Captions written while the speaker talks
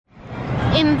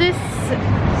in this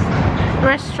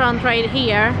restaurant right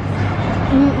here,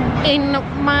 in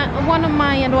one of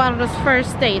my and Eduardo's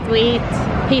first date, we eat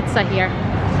pizza here.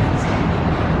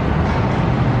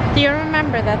 Do you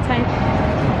remember that time?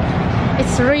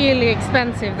 It's really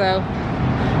expensive though.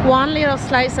 One little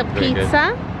slice of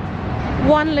pizza.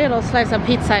 One little slice of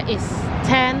pizza is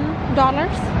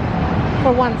 $10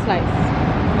 for one slice.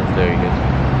 That's very good.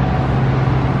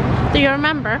 Do you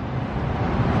remember?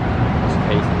 It's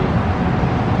tasty.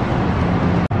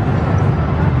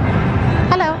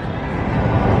 Hello.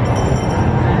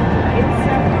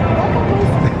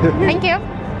 Thank you.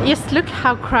 Just look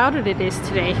how crowded it is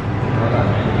today.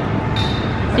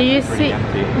 Do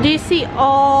you see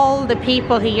all the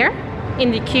people here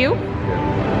in the queue?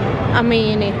 I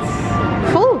mean, it's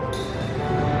full.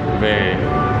 Very.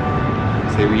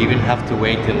 So we even have to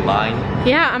wait in line.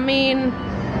 Yeah, I mean,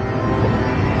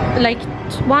 like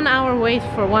 1 hour wait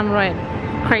for one ride.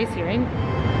 Crazy, right?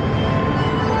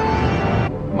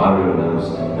 Mario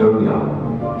announced early on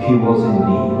he was in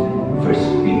need for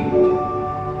speed.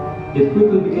 It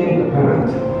quickly became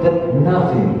apparent that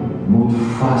nothing moved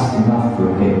fast enough for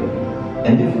him,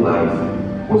 and if life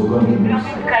was going to move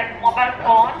like mobile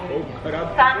phone,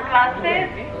 sunglasses,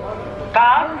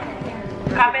 bags,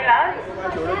 cameras,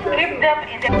 keep them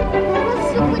in the...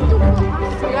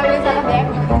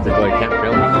 I can't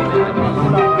really.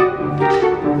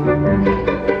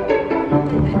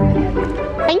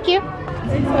 Thank you.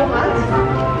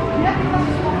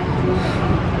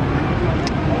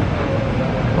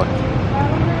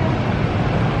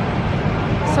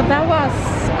 So that was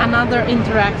another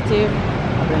interactive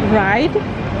ride.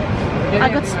 I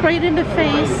got sprayed in the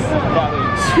face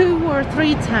 2 or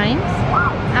 3 times,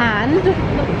 and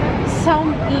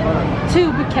some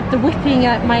tube kept whipping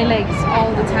at my legs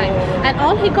all the time, and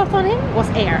all he got on him was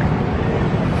air.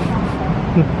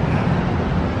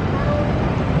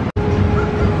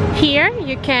 Here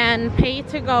you can pay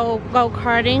to go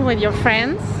karting with your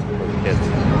friends. Kids.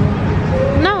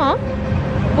 No,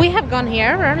 we have gone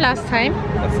here last time.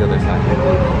 That's the other side.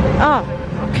 Oh,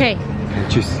 okay.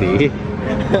 Can't you see?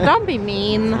 Don't be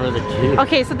mean. For the kids.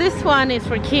 Okay, so this one is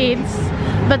for kids,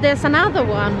 but there's another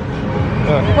one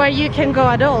where you can go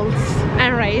adults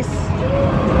and race.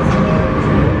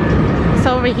 It's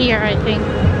over here, I think.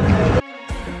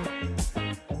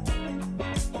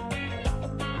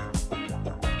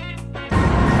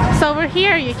 So over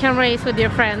here you can race with your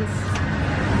friends.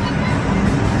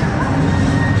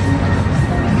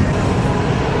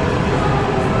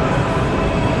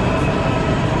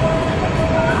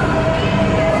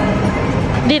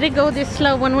 Did it go this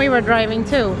slow when we were driving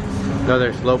too? No,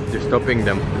 they're stopping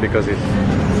them because he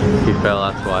fell,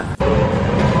 that's why.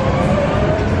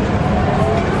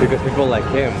 Because people like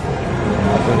him,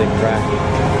 that's when they crash.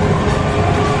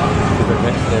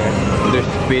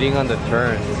 They're speeding on the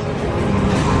turns.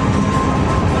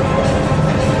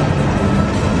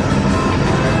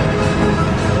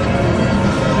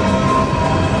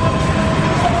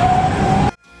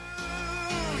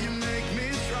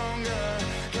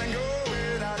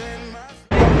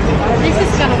 This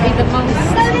is gonna be the most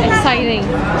exciting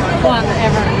one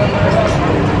ever.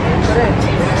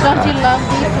 Don't you love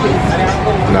these ones?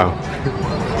 No.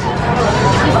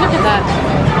 Just look at that.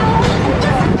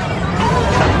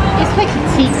 It's like a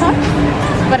teacup,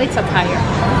 but it's a tire.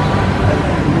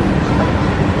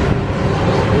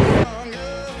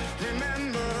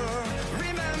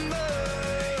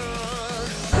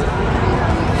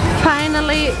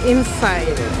 Finally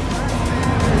inside.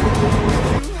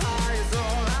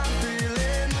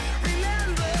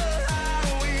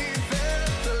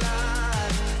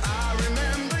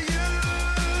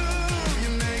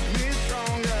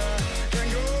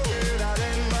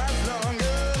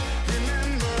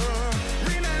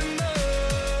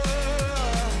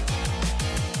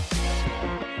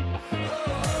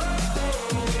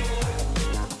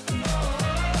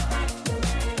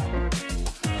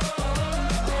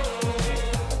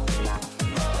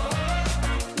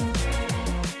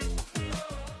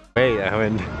 Wait, I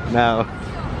mean, now.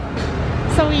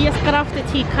 So we just got off the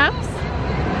teacups.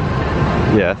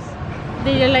 Yes.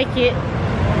 Did you like it?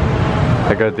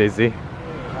 I got dizzy.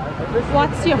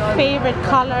 What's your favorite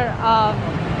color of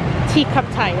teacup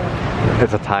tire?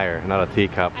 It's a tire, not a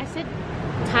teacup. I said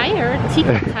tire,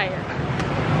 teacup tire.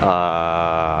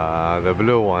 The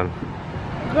blue one.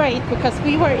 Great, because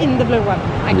we were in the blue one.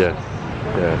 Actually. Yes,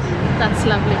 yes. That's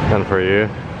lovely. And for you?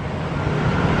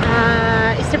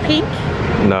 Is there pink?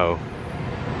 No.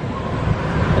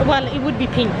 Well, it would be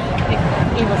pink if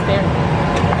it was there.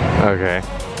 Okay.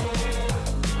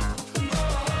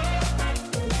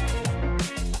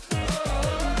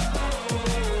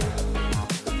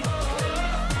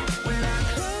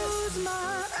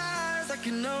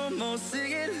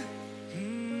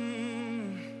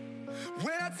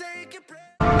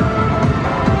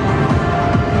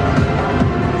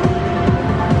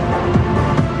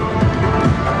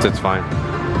 It's fine.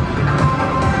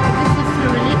 This is the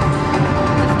relief.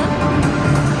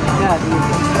 Yeah,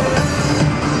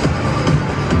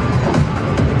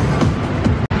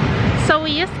 So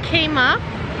we just came up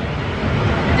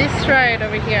this ride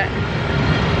over here,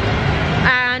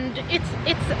 and it's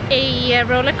a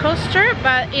roller coaster,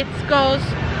 but it goes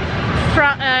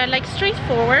from like straight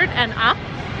forward and up,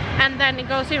 and then it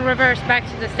goes in reverse back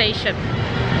to the station.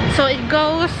 So it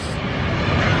goes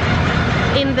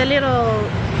in the little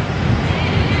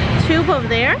tube over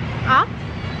there, up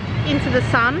into the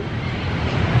sun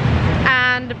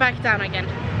and back down again.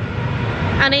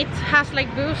 And it has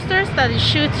like boosters that it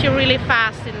shoots you really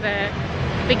fast in the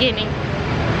beginning.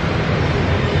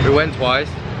 We went twice.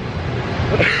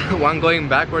 One going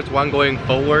backwards, one going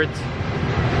forwards,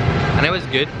 and it was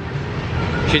good.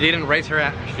 She didn't raise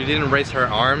her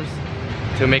arms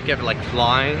to make it like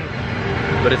flying,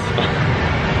 but it's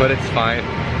fine. But it's fine.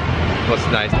 It was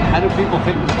nice. How do people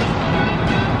fit?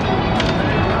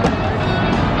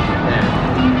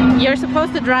 You're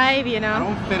supposed to drive, you I know.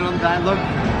 don't fit on that. Look,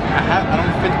 I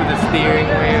don't fit with the steering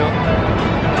wheel.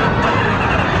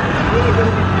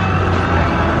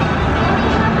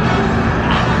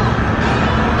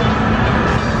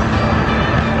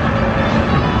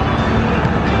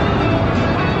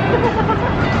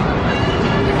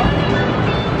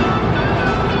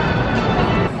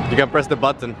 You can press the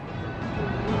button.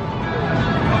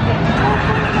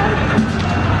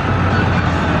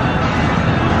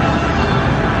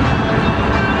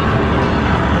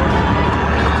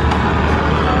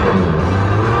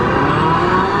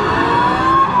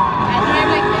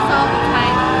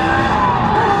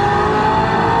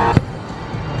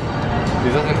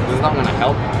 This is not gonna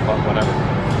help, but whatever.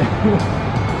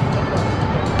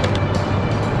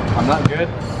 I'm not good.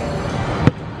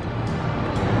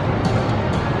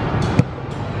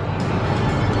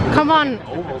 Come on.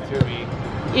 Oval to me.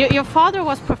 Your father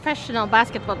was professional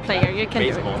basketball player. You can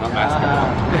Baseball, not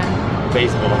basketball.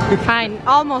 Baseball. do it. Fine,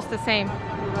 almost the same.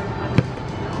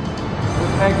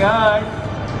 Hey guys,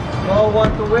 no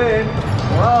one to win.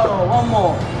 Whoa, one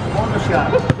more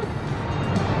shot.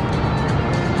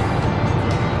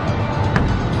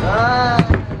 Hey,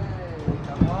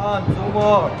 come on, two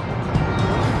more.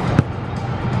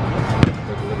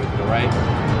 Look a little bit to the right.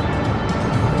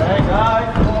 Hey guys,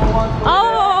 no one to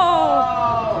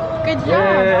Oh! win. Good job.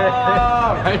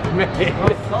 Yeah. I made it.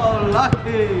 You're so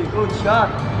lucky. Good shot.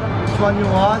 Which one you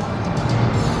want?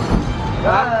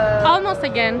 Almost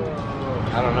again.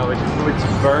 I don't know which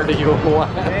bird do you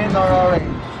want. Green or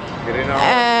orange? Green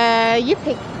or You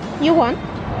pick. You want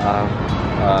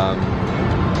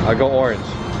I'll go orange.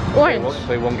 orange.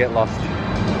 So you won't get lost.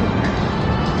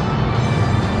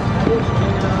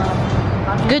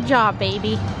 Good job,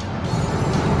 baby.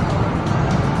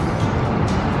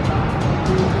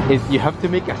 You have to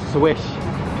make a swish.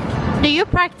 Do you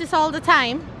practice all the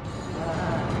time?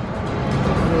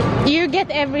 You get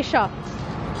every shot.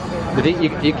 But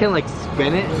you can like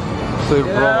spin it so it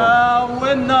rolls. Yeah,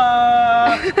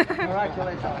 winner!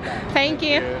 Congratulations. Thank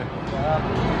you.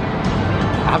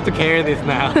 I have to carry this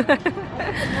now.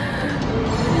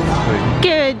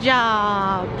 Good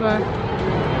job.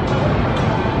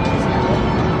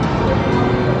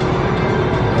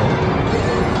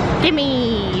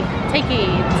 Gimme. Take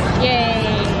it.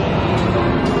 Yay.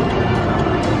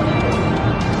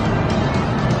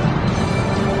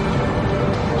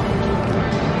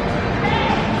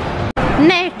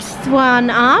 Next one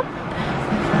up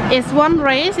is one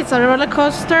race. It's a roller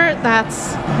coaster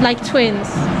that's like twins.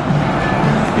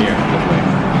 Here, this way.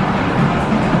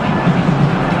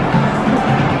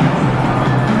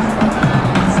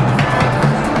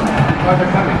 Oh,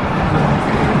 they're coming.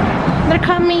 They're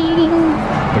coming.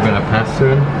 They're gonna pass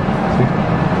soon.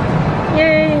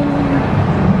 Yay.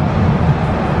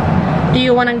 Do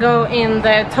you want to go in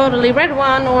the totally red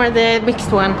one or the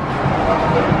mixed one?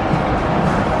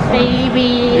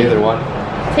 Baby. Either one.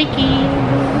 Take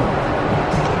it.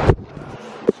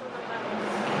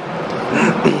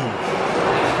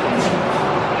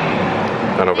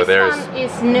 And over there is This one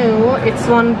is new. It's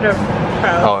wonderful.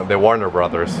 oh, the Warner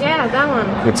Brothers. Yeah, that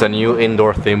one. It's a new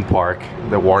indoor theme park,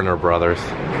 the Warner Brothers.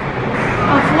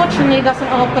 Unfortunately, it doesn't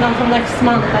open until next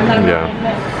month, and then Yeah.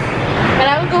 but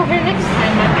I will go here next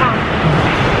time. I come.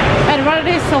 And Rod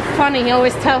is so funny. He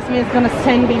always tells me he's gonna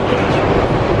send me pictures.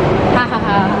 Ha ha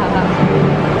ha ha ha.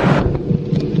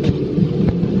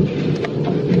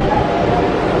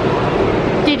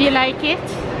 Did you like it?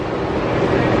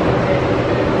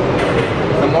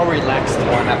 The more relaxed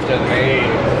one after the very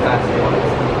fast one.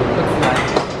 Looks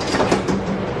nice.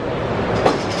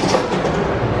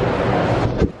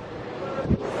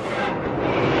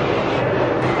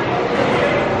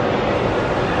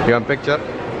 You want a picture?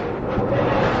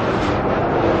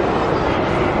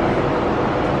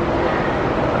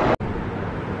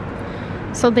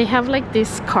 So they have like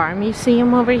this car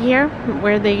museum over here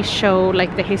where they show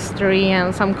like the history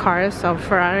and some cars of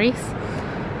Ferraris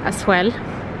as well.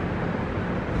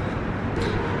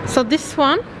 So this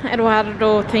one,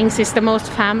 Eduardo thinks is the most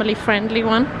family friendly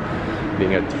one.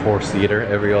 Being a 4-seater,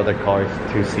 every other car is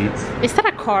 2 seats. Is that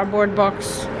a cardboard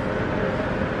box?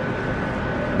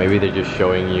 Maybe they're just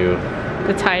showing you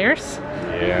The tires?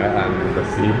 yeah, and the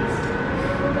seats.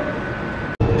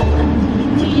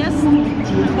 We just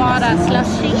bought a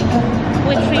slushie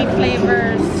with 3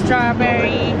 flavors,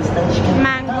 strawberry,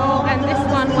 mango, and this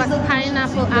one was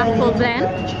pineapple apple blend.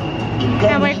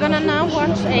 And we're gonna now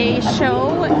watch a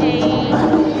show, what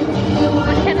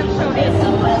kind of show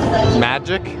is?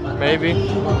 Magic, maybe?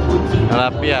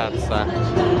 Alla piazza.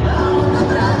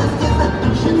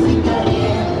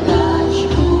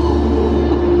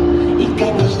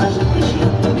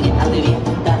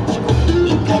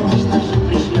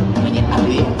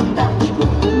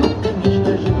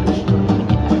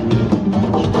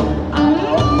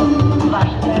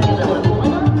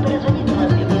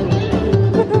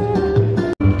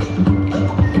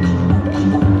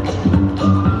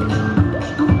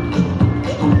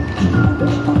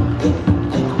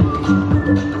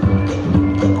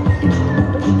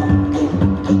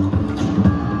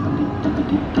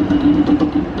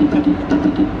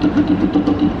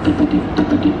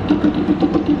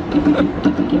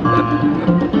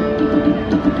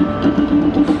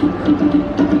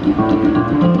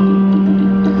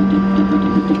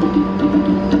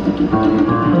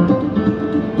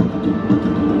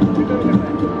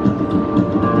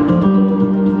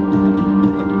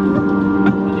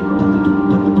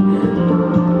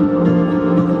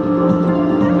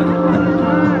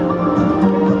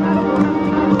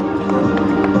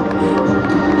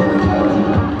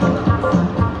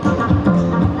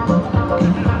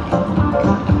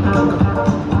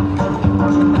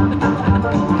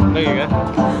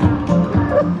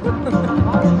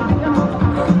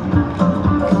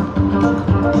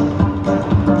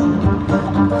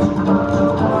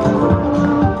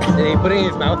 Put it in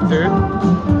his mouth, dude.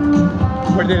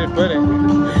 Where did it put it?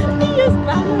 He just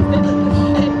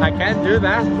balanced it. I can't do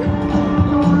that.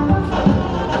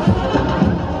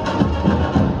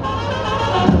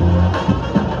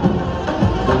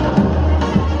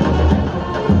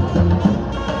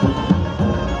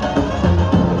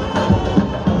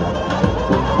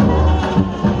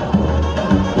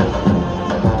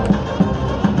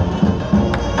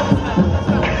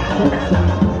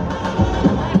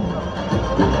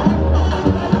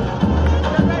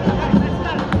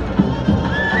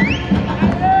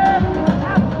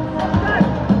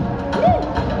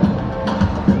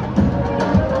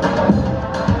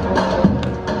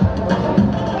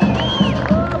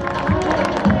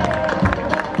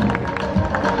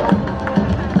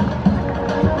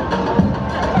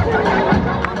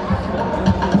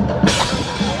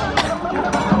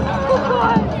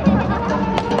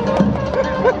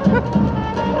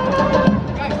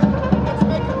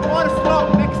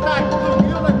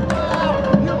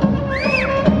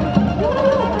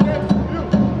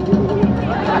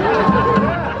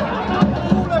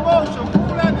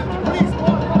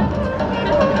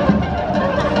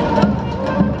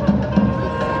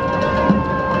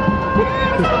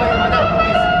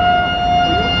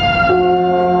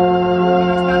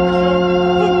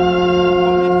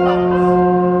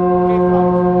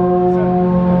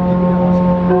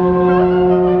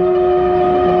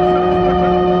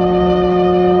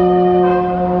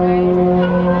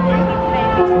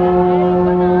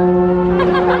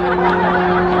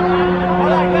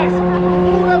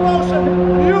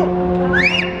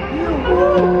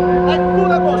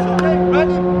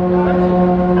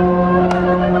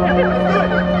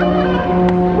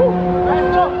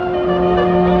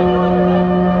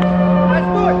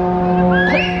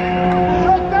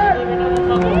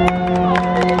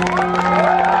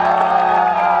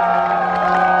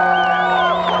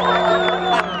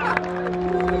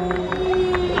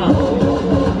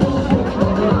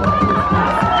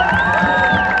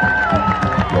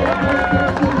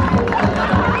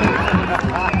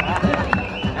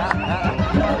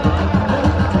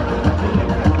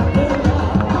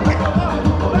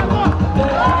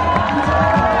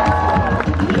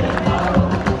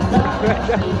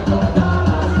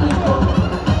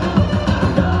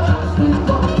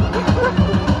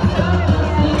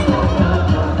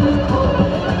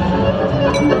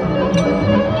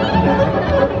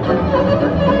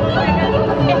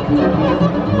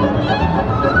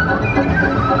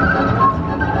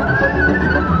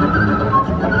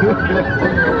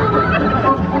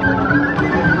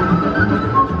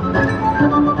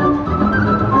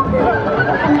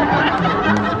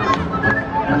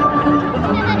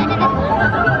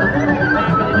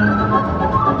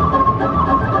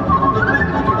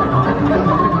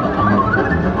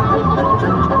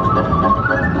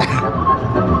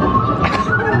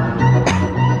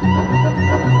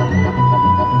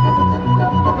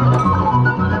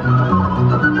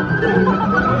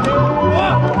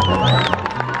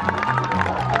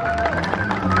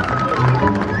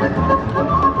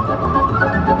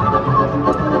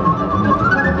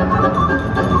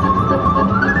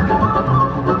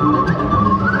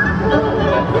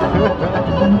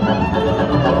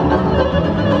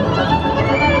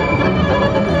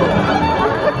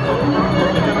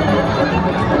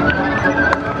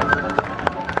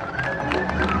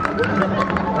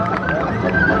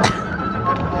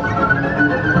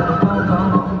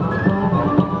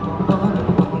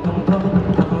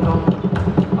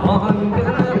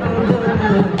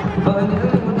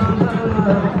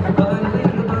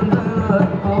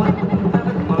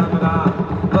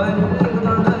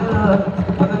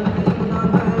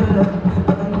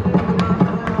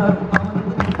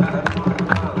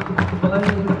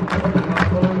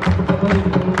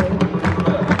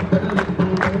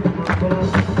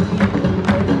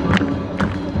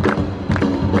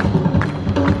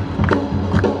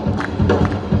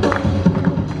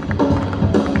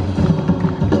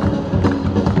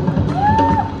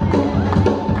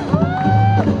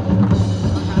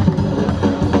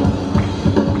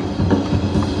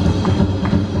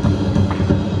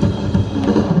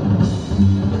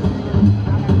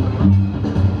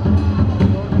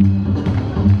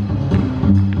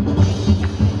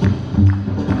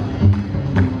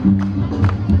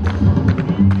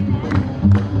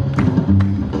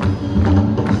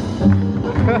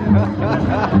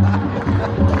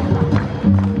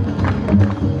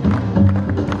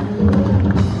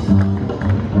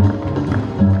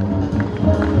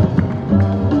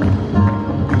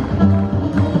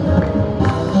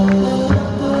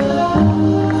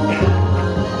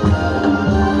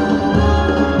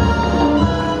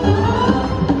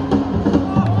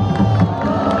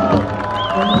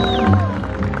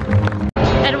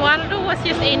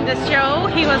 In the show,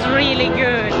 he was really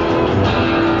good.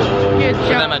 Good job.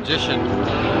 He's a magician.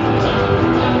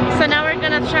 So now we're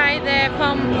gonna try the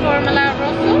Formula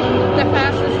Rosso, the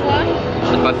fastest one.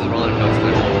 The fastest roller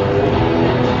coaster.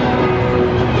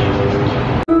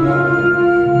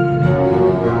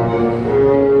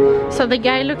 So the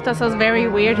guy looked at us very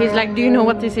weird. He's like, do you know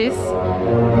what this is?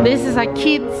 This is a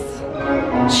kid's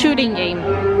shooting game.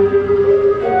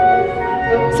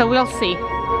 So we'll see.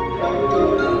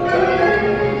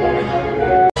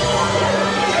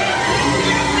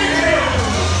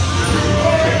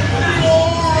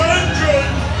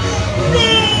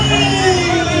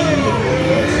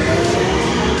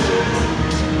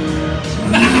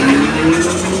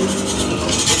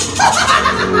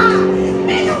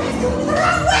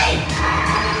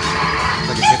 It's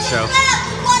like a kid show.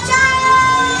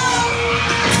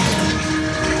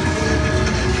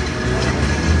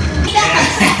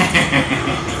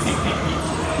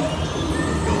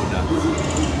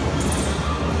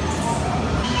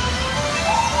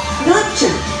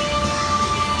 Gotcha!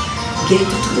 Get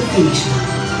to the finish line.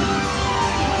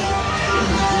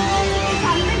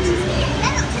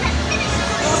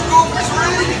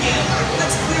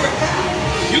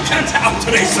 You can't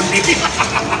outrace me!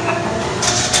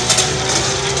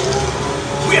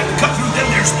 We have to cut through them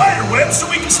there spider webs so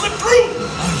we can slip through!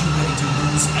 Are you ready to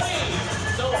lose?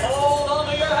 So hold on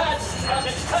to your hats, because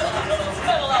it's coming to the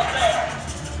middle out there!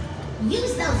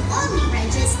 Use those Omni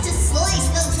wrenches to slice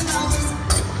those rollers.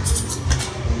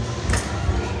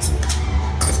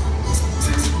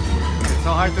 It's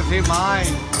so hard to see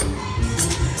mine.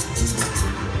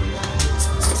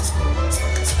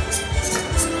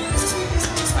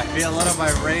 I feel a lot of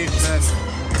vibration.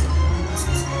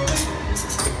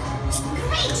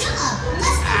 Great job!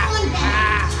 Let's put one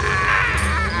back.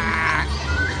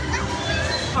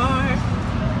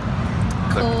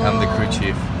 I'm the crew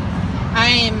chief. I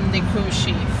am the crew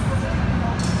chief.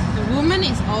 The woman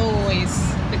is always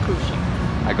the crew chief.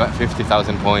 I got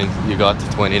 50,000 points. You got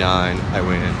 29. I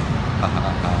win.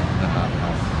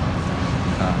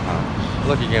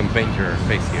 Look, you can paint your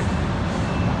face here.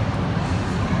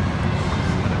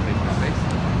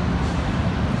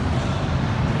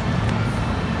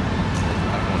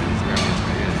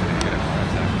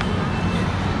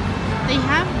 They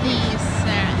have these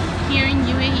here in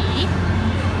UAE.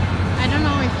 I don't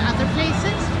know if other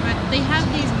places, but they have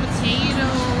these potato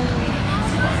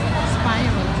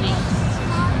spiral things.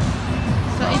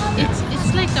 So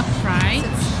it's like a fry,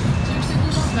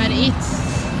 but it's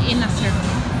in a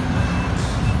circle.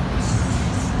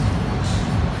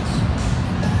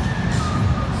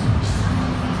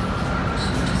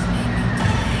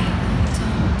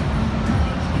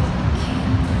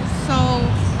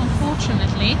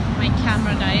 Unfortunately, my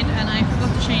camera died and I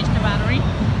forgot to change the battery.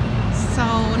 So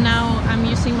now I'm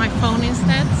using my phone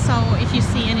instead. So if you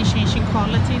see any change in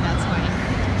quality, that's why.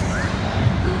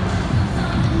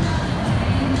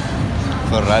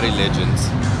 Ferrari legends.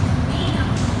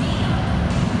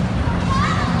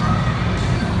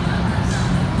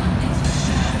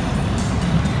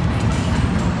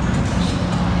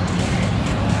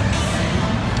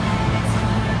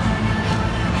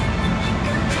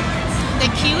 The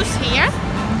queues here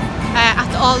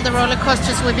at all the roller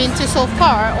coasters we've been to so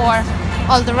far, or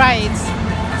all the rides,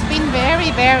 it's been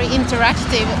very, very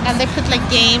interactive, and they put like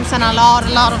games and a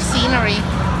lot of scenery.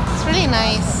 It's really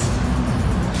nice.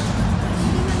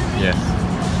 Yes.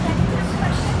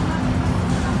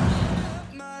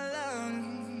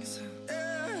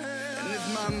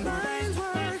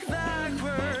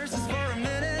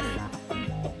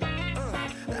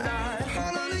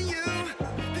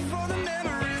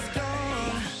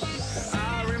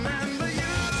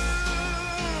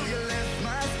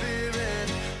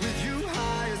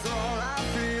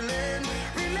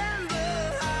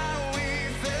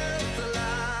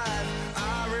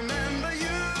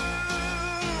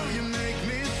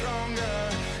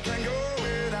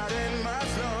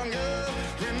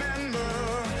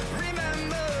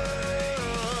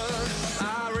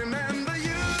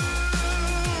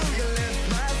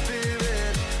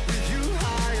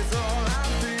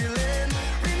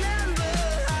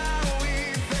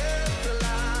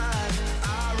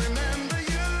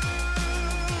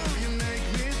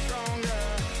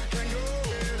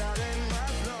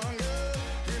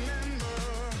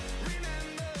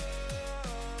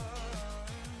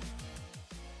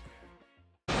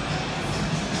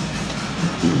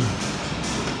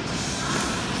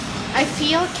 I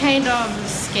feel kind of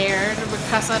scared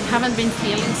because I haven't been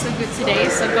feeling so good today,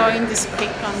 so going this quick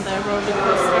on the roller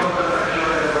coaster.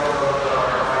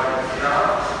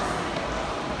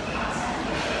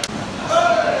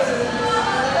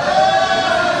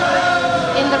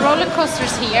 In the roller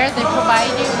coasters here, they provide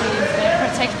you with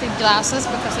protective glasses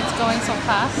because it's going so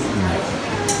fast.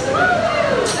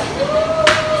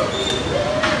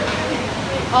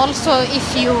 Also,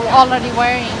 if you already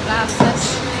wearing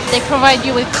glasses, they provide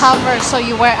you with cover so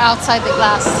you wear outside the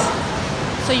glass,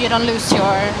 so you don't lose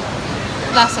your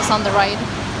glasses on the ride.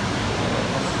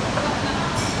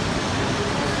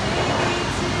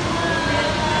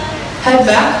 Head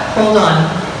back, hold on.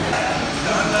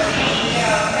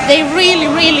 They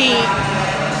really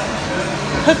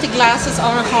put the glasses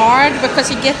on hard because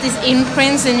you get these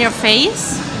imprints in your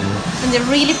face, and they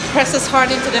really presses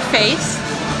hard into the face.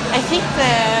 I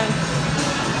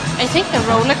think the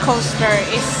roller coaster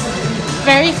is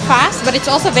very fast, but it's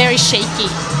also very shaky.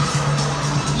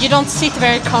 You don't sit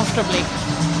very comfortably.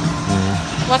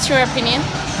 What's your opinion?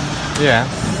 Yeah,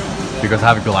 because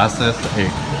I have glasses,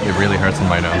 it really hurts in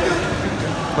my nose.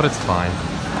 But it's fine.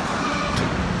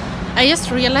 I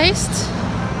just realized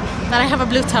that I have a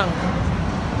blue tongue.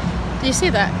 Do you see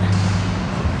that?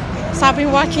 So I've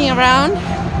been walking around,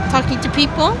 talking to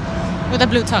people with a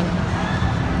blue tongue.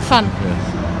 Fun. Yes,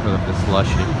 with a bit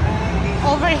slushy.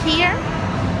 Over here,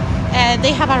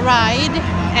 they have a ride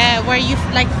where you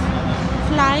like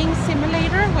flying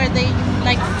simulator, where they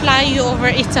like fly you over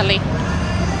Italy.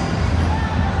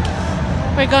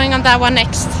 We're going on that one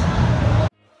next.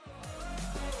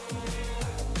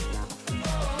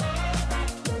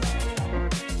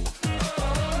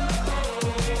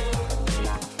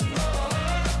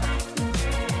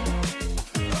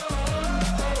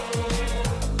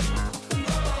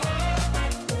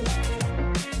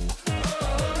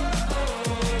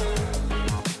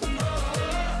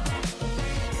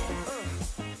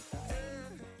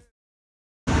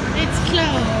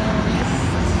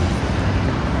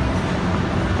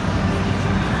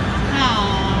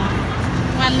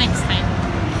 Next time.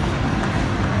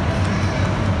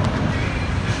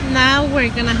 Now we're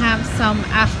gonna have some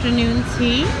afternoon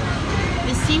tea.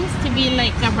 This seems to be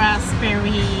like a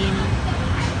raspberry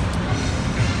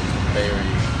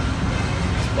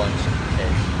Sponge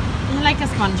cake. like a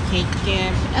sponge cake,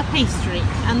 a pastry,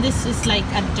 and this is like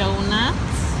a donut,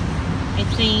 I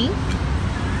think.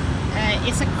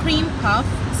 It's a cream puff,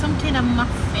 some kind of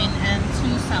muffin, and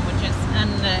 2 sandwiches,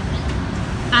 and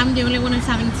I'm the only one who's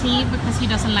having tea because he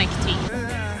doesn't like tea.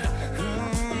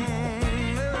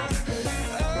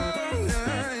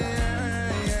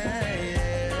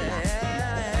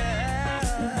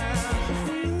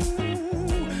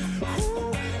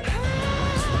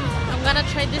 I'm gonna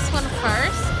try this one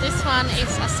first. This one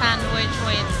is a sandwich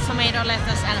with tomato,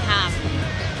 lettuce, and ham.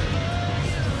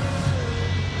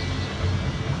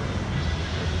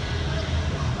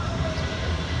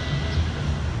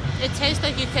 It tastes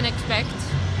like you can expect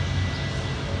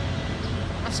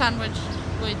a sandwich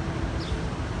with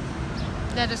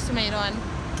lettuce, tomato, and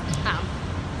ham.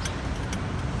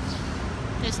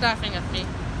 He's laughing at me.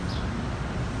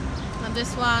 And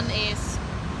this one is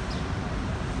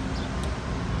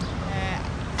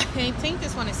I think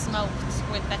this one is smoked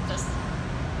with lettuce.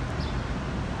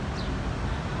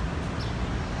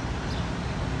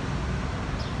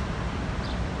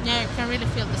 Yeah, you can really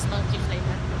feel the smoky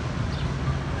flavor.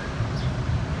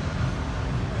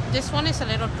 This one is a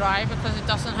little dry because it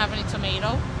doesn't have any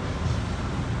tomato.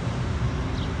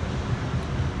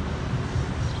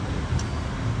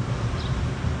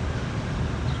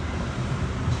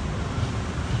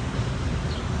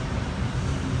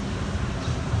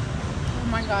 Oh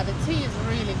my god, the tea is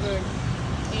really good.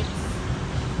 It's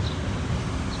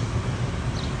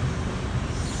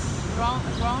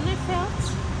brownie fruit,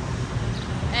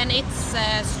 and it's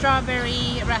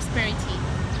strawberry raspberry tea.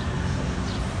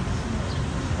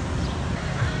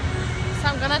 So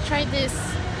I'm gonna try this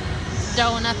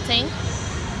donut thing.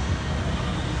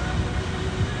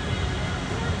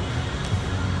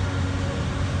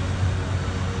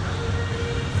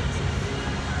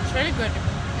 It's really good.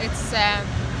 It's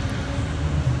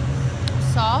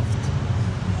soft,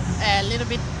 a little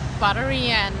bit buttery,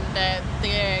 and the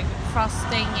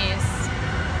frosting is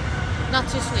not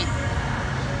too sweet.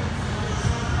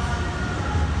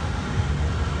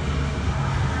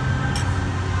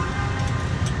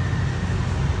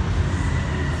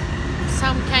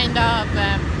 Some kind of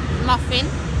muffin.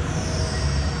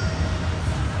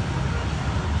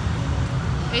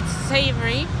 It's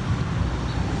savory.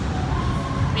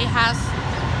 It has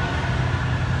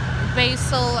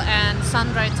basil and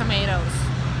sun-dried tomatoes.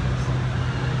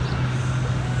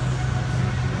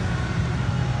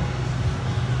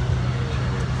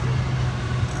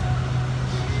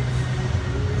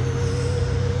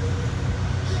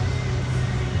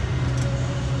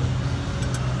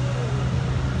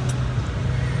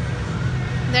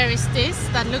 is this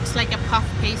that looks like a puff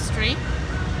pastry.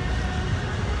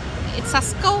 It's a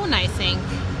scone, I think,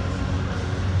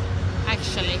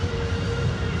 actually.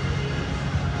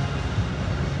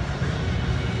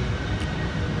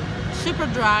 Super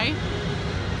dry.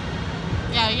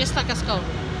 Yeah, just like a scone.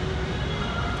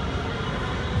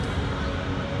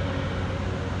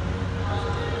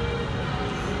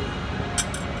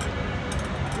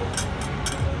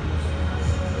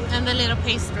 And the little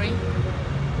pastry.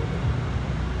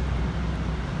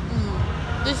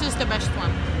 This is the best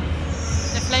one.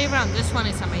 The flavor on this one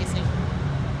is amazing.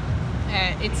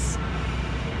 It's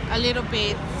a little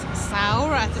bit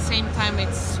sour, at the same time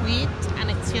it's sweet, and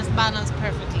it's just balanced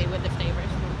perfectly with the flavors.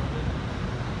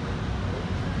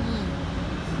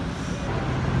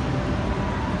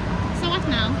 So what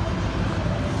now?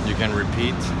 You can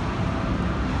repeat,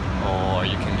 or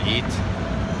you can eat,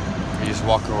 or you just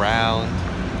walk around.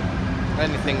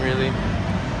 Anything really.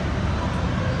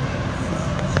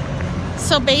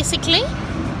 So basically,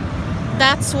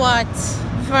 that's what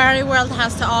Ferrari World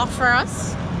has to offer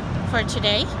us for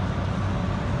today.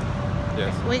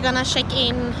 Yes. We're gonna check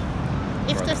in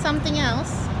if there's something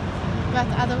else, but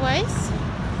otherwise,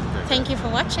 thank you for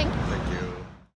watching.